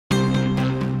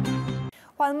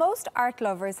While most art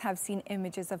lovers have seen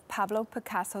images of Pablo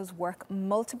Picasso's work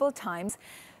multiple times,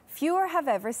 fewer have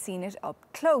ever seen it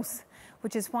up close,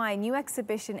 which is why a new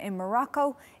exhibition in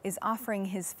Morocco is offering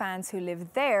his fans who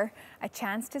live there a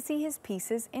chance to see his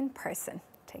pieces in person.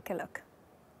 Take a look.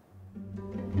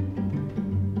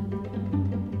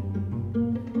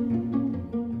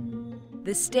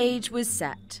 The stage was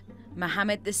set.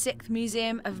 Mohammed VI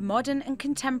Museum of Modern and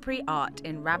Contemporary Art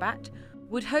in Rabat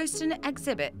would host an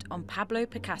exhibit on Pablo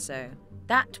Picasso.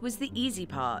 That was the easy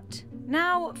part.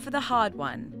 Now for the hard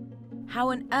one.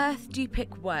 How on earth do you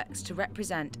pick works to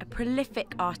represent a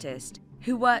prolific artist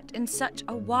who worked in such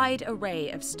a wide array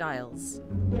of styles?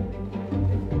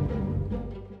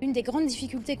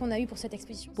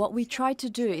 What we tried to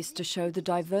do is to show the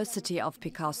diversity of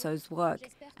Picasso's work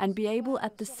and be able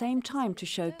at the same time to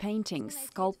show paintings,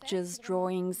 sculptures,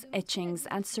 drawings, etchings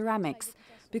and ceramics,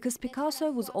 because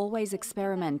Picasso was always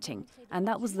experimenting, and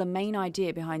that was the main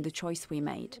idea behind the choice we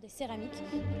made.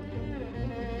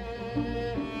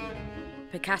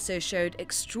 Picasso showed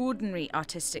extraordinary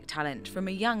artistic talent from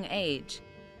a young age,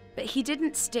 but he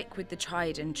didn't stick with the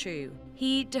tried and true.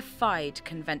 He defied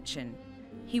convention.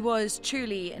 He was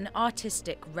truly an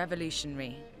artistic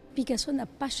revolutionary.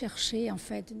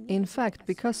 In fact,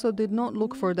 Picasso did not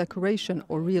look for decoration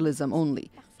or realism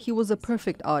only. He was a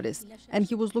perfect artist, and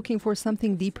he was looking for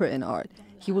something deeper in art.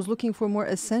 He was looking for more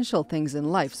essential things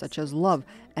in life, such as love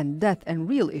and death and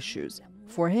real issues.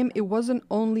 For him, it wasn't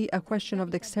only a question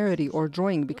of dexterity or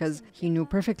drawing, because he knew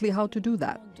perfectly how to do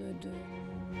that.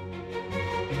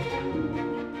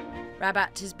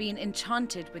 Rabat has been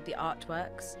enchanted with the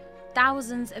artworks.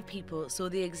 Thousands of people saw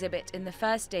the exhibit in the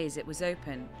first days it was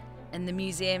open, and the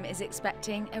museum is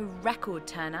expecting a record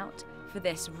turnout for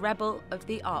this rebel of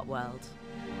the art world.